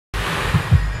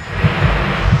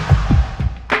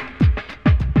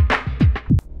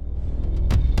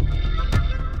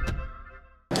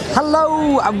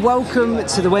Hello and welcome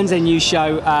to the Wednesday News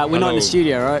Show. We're not in the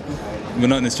studio, right? We're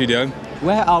not in the studio.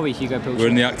 Where are we, Hugo Pilcher? We're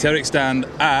in the Arc'teryx stand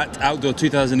at Outdoor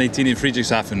 2018 in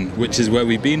Friedrichshafen, which is where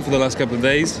we've been for the last couple of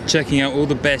days, checking out all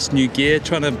the best new gear,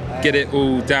 trying to get it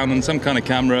all down on some kind of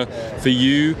camera for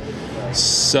you.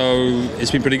 So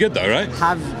it's been pretty good though, right?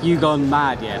 Have you gone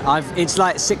mad yet? It's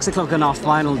like 6 o'clock on our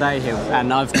final day here,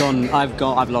 and I've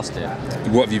lost it.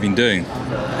 What have you been doing?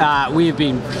 We have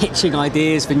been pitching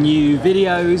ideas for new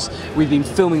videos. We've been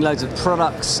filming loads of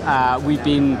products. We've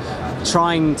been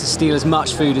trying to steal as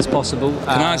much food as possible.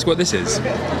 Can I ask what this is?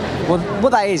 Well,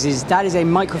 what that is a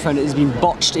microphone that has been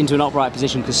botched into an upright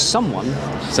position because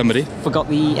somebody forgot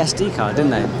the SD card,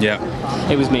 didn't they?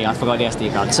 Yeah. It was me, I forgot the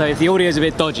SD card. So if the audio is a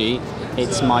bit dodgy,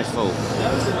 it's my fault.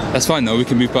 That's fine though, we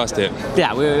can move past it.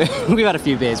 Yeah, we've had a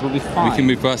few beers, we'll be fine. We can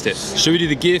move past it. Should we do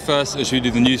the gear first or should we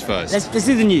do the news first? Let's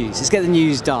do the news. Let's get the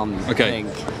news done. Okay.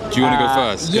 Do you want to go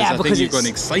first? Yeah, because I think you've got an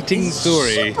exciting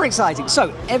story. Super exciting.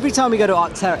 So every time we go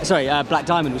to Black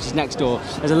Diamond, which is next door,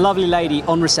 there's a lovely lady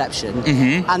on reception,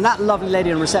 and that lovely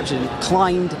lady on reception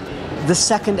climbed the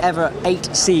second ever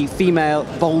 8C female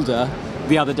boulder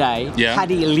the other day. Yeah.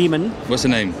 Kaddi Lehmann. What's her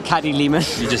name? Kaddi Lehmann.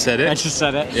 You just said it? I just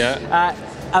said it. Yeah.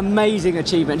 Amazing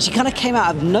achievement. She kind of came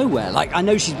out of nowhere. Like, I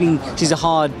know she's a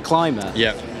hard climber.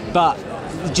 Yeah. But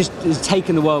just has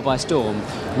taken the world by storm.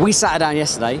 We sat her down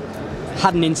yesterday,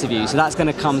 had an interview, so that's going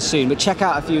to come soon. But check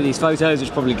out a few of these photos, which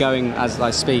are probably going as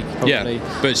I speak. Probably.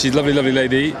 Yeah, but she's a lovely, lovely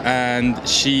lady, and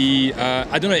she,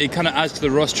 I don't know, it kind of adds to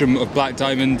the rostrum of Black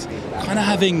Diamond, kind of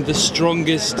having the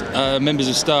strongest members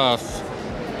of staff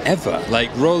ever. Like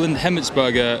Roland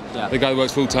Hemmetsberger, the guy who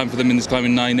works full-time for them and is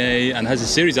climbing 9A and has a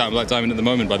series out on Black Diamond at the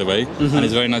moment, by the way, and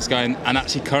is a very nice guy, and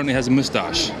actually currently has a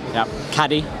moustache. Yeah,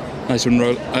 Kaddi. Nice from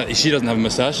Roland. She doesn't have a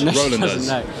moustache, No, Roland does.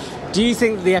 No. Do you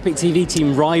think the EpicTV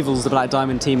team rivals the Black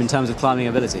Diamond team in terms of climbing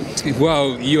ability?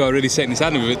 Well, you are really setting the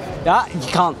standard with it. You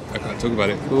can't. I can't talk about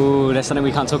it. Ooh, that's something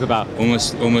we can't talk about.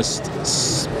 Almost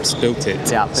spilt it.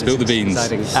 Yeah, spilt the beans.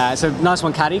 So nice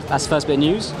one, Kaddi. That's the first bit of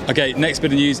news. Okay, next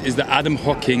bit of news is that Adam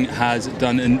Hocking has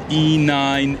done an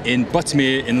E9 in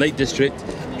Buttermere in Lake District.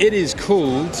 It is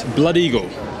called Blood Eagle.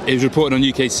 It was reported on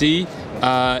UKC.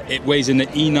 It weighs in the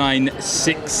E9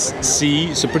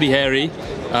 6C, so pretty hairy.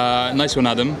 Nice one,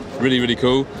 Adam. Really, really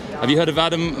cool. Have you heard of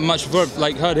Adam much before?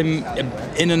 Like, heard him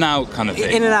in and out kind of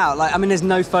thing? In and out. Like, I mean, there's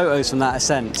no photos from that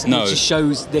ascent. No. It just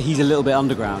shows that he's a little bit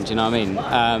underground, you know what I mean?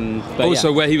 But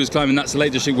also, where he was climbing, that's the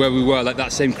Lake District where we were, like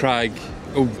that same crag,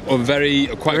 or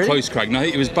quite close crag. No,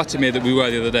 it was Buttermere that we were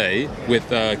the other day with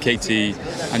Katie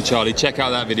and Charlie. Check out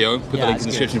that video. Put the link in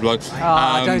the description below.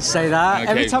 Don't say that. Okay.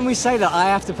 Every time we say that, I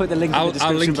have to put the link in the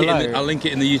description below. I'll link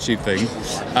it in the YouTube thing.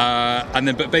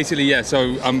 But basically, yeah.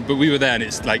 So, but we were there, and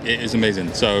it is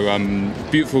amazing. So,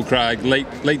 beautiful crag,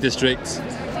 Lake District.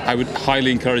 I would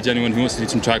highly encourage anyone who wants to do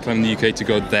some track climbing in the UK to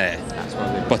go there.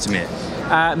 Buttermere.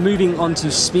 Moving on to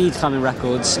speed climbing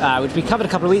records, which we covered a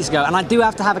couple of weeks ago, and I do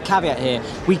have to have a caveat here.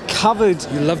 We covered...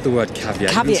 You love the word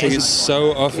caveat. You've been saying it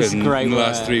so often in the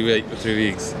last 3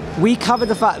 weeks. We covered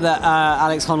the fact that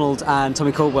Alex Honnold and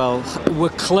Tommy Caldwell were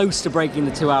close to breaking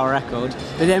the 2-hour record.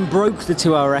 They then broke the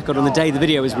 2-hour record on the day the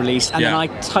video was released, and then I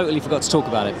totally forgot to talk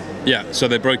about it. Yeah, so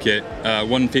they broke it,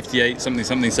 1:58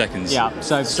 something seconds. Yeah,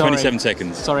 so sorry. 27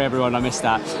 seconds. Sorry everyone, I missed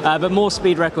that. But more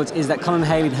speed records is that Colin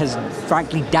Haley has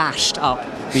frankly dashed up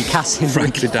the Cassin Ridge.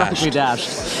 Frankly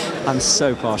dashed. I'm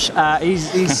so posh.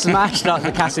 He's smashed up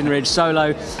the Cassin Ridge solo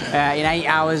in 8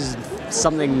 hours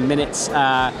something minutes.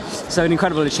 So an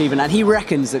incredible achievement, and he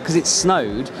reckons that because it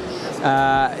snowed,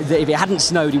 that if it hadn't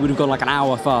snowed, he would have gone like an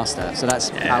hour faster. So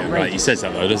that's outrageous. Right. He says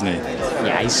that though, doesn't he?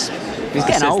 Yeah, he's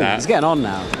getting old. He's getting on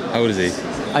now. How old is he?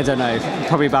 I don't know.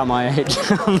 Probably about my age.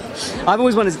 I've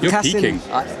always wanted. You're peaking.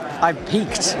 I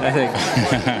peaked, I think.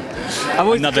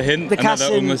 Another hint. Another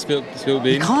almost spilled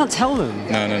bean. You can't tell them.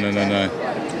 No.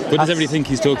 What does everybody think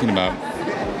he's talking about?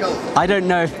 I don't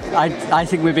know. I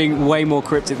think we're being way more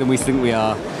cryptic than we think we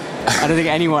are. I don't think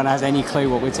anyone has any clue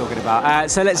what we're talking about. I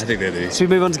think they do. Should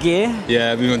we move on to gear?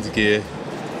 Yeah, move on to gear.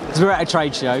 Because we're at a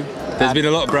trade show. There's been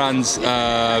a lot of brands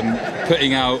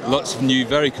putting out lots of new,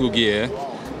 very cool gear,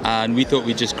 and we thought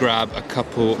we'd just grab a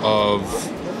couple of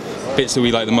bits that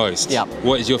we like the most. Yeah.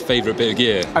 What is your favourite bit of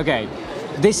gear? Okay,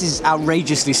 this is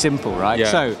outrageously simple, right?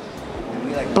 Yeah. So,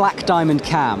 Black Diamond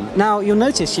cam. Now, you'll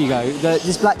notice, Hugo, that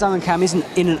this Black Diamond cam isn't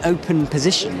in an open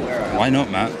position. Why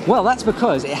not, Matt? Well, that's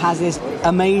because it has this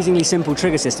amazingly simple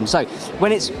trigger system. So,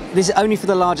 this is only for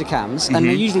the larger cams, and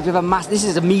they usually have this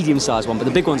is a medium-sized one, but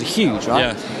the big ones are huge, right?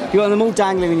 Yeah. You've got them all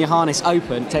dangling in your harness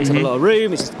open, takes up a lot of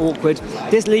room, it's just awkward.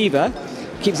 This lever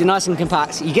keeps it nice and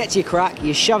compact. You get to your crack,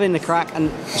 you shove in the crack,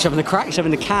 and shoving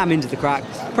the cam into the crack,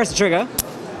 press the trigger,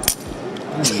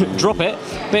 drop it,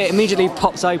 but it immediately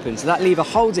pops open. So that lever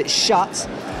holds it shut.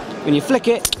 When you flick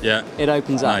it, it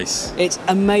opens up. Nice. It's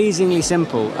amazingly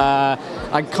simple.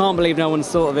 I can't believe no one's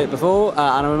thought of it before,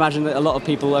 and I imagine that a lot of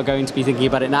people are going to be thinking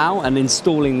about it now and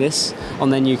installing this on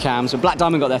their new cams. But Black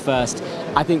Diamond got there first.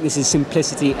 I think this is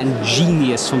simplicity and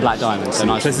genius from Black Diamond. So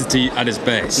simplicity at its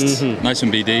best. Nice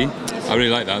one, BD. I really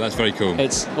like that. That's very cool.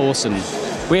 It's awesome.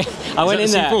 I went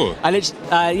in there. C4? I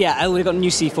literally, yeah, we've got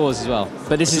new C4s as well.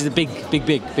 But this is the big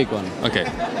one. Okay.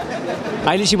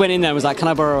 I literally went in there and was like, can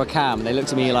I borrow a cam? And they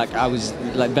looked at me like I was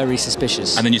like very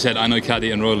suspicious. And then you said, I know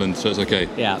Kaddi and Roland, so it's okay.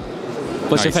 Yeah.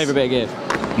 What's your favourite bit of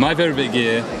gear? My favourite bit of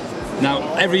gear, now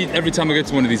every time I go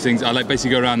to one of these things, I like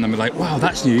basically go around and I'm like, wow,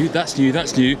 that's new, that's new,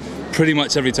 that's new. Pretty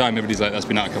much every time everybody's like, that's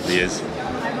been out a couple of years.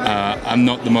 I'm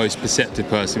not the most perceptive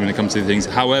person when it comes to things.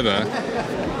 However,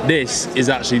 this is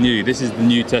actually new. This is the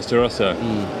new Testarossa.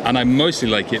 And I mostly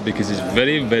like it because it's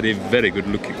very, very, very good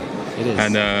looking. It is.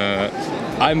 And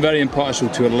I'm very impartial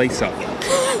to a lace-up.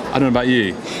 I don't know about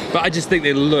you, but I just think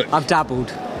they look... I've dabbled.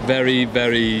 Very,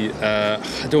 very,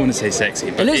 I don't want to say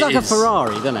sexy, but it looks like a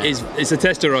Ferrari, doesn't it? It's a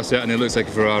Testarossa and it looks like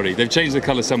a Ferrari. They've changed the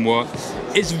colour somewhat.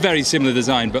 It's very similar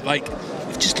design, but like,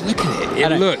 just look at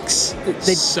it. It looks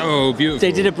so beautiful.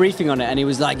 They did a briefing on it and he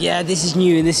was like, yeah, this is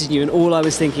new and this is new. And all I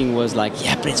was thinking was like,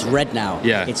 yeah, but it's red now.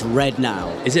 Yeah. It's red now.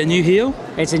 Is it a new heel?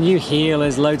 It's a new heel.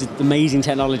 There's loads of amazing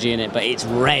technology in it, but it's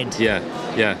red. Yeah,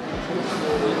 yeah.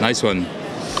 Nice one.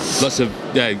 Lots of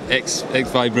X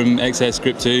Vibram, XS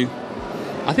Script 2.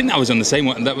 I think that was on the same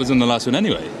one. That was on the last one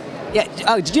anyway. Yeah.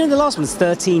 Oh, did you know the last one's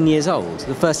 13 years old?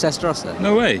 The first Testarossa.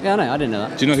 No way. Yeah, no, I didn't know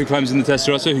that. Do you know who climbs in the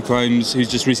Testarossa? Who's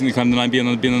just recently climbed the 9B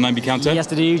and been on the 9B counter? He has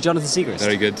to do Jonathan Siegrist.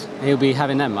 Very good. He'll be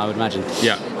having them, I would imagine.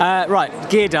 Yeah. Right,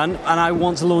 gear done, and I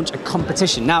want to launch a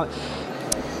competition now.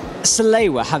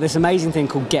 Salewa have this amazing thing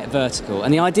called Get Vertical,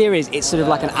 and the idea is it's sort of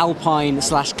like an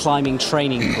alpine/climbing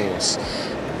training course.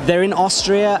 They're in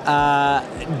Austria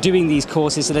doing these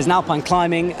courses, so there's an alpine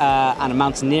climbing and a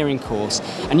mountaineering course,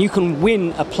 and you can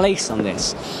win a place on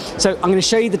this. So I'm going to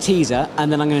show you the teaser,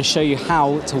 and then I'm going to show you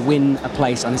how to win a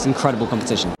place on this incredible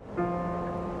competition.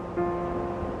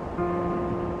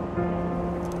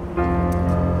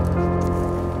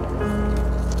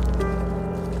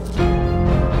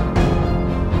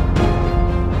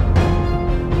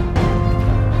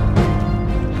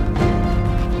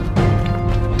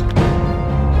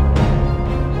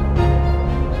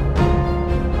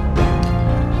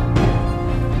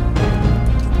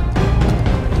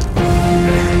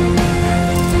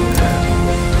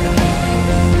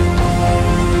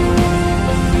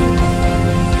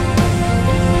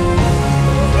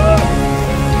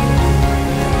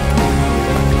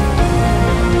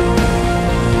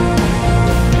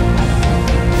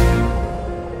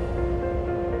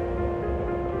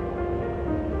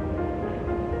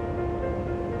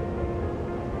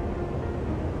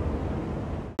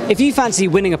 If you fancy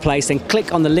winning a place, then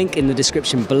click on the link in the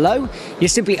description below. You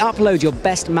simply upload your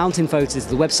best mountain photos to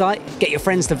the website, get your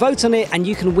friends to vote on it, and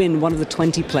you can win one of the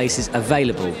 20 places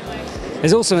available.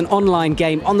 There's also an online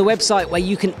game on the website where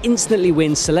you can instantly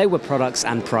win Salewa products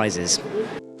and prizes.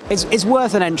 It's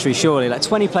worth an entry, surely. Like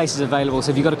 20 places available,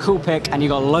 so if you've got a cool pic and you've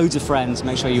got loads of friends,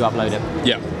 make sure you upload it.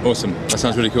 Yeah, awesome. That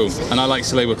sounds really cool. And I like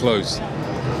Salewa clothes.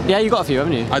 Yeah, you've got a few,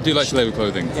 haven't you? I do like Salewa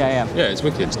clothing. Yeah. Yeah, it's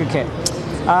wicked. It's good kit.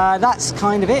 That's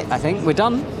kind of it, I think. We're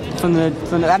done.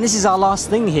 And this is our last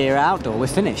thing here outdoor. We're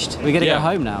finished. We're going to go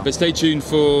home now. But stay tuned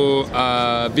for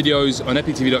videos on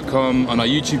EpicTV.com, on our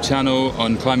YouTube channel,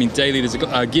 on Climbing Daily. There's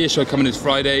a gear show coming this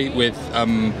Friday with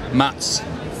Matt's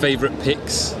favourite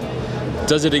picks.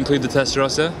 Does it include the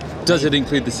Testarossa? Does it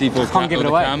include the C4 Can't give it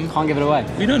away. Can't give it away.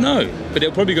 We don't know, but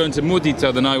it'll probably go into more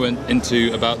detail than I went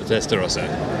into about the Testarossa.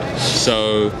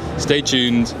 So stay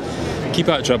tuned. Keep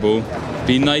out of trouble.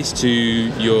 Be nice to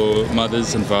your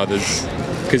mothers and fathers,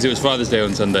 because it was Father's Day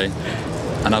on Sunday.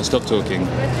 And I'll stop talking.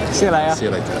 See you later. See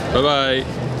you later. Bye-bye.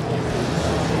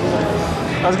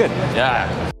 That was good.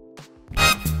 Yeah.